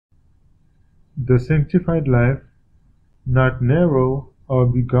The sanctified life, not narrow or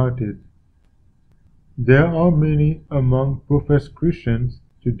bigoted. There are many among professed Christians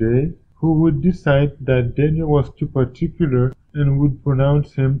today who would decide that Daniel was too particular and would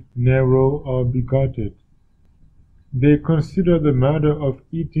pronounce him narrow or bigoted. They consider the matter of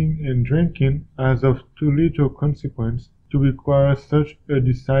eating and drinking as of too little consequence to require such a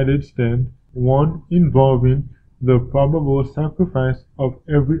decided stand, one involving the probable sacrifice of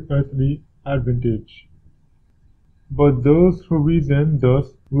every earthly advantage. But those who reason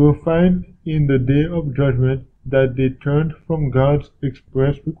thus will find in the day of judgment that they turned from God's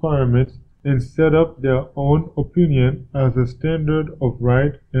express requirements and set up their own opinion as a standard of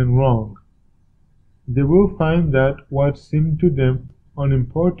right and wrong. They will find that what seemed to them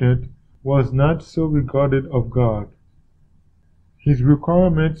unimportant was not so regarded of God. His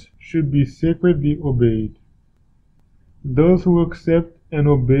requirements should be sacredly obeyed. Those who accept and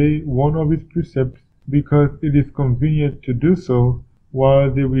obey one of his precepts because it is convenient to do so,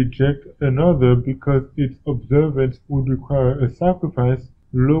 while they reject another because its observance would require a sacrifice,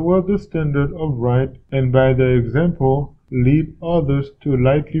 lower the standard of right, and by their example lead others to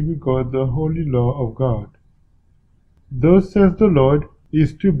lightly regard the holy law of God. Thus says the Lord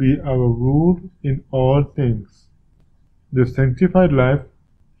is to be our rule in all things. The Sanctified Life,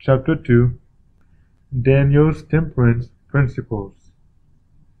 Chapter 2, Daniel's Temperance Principles.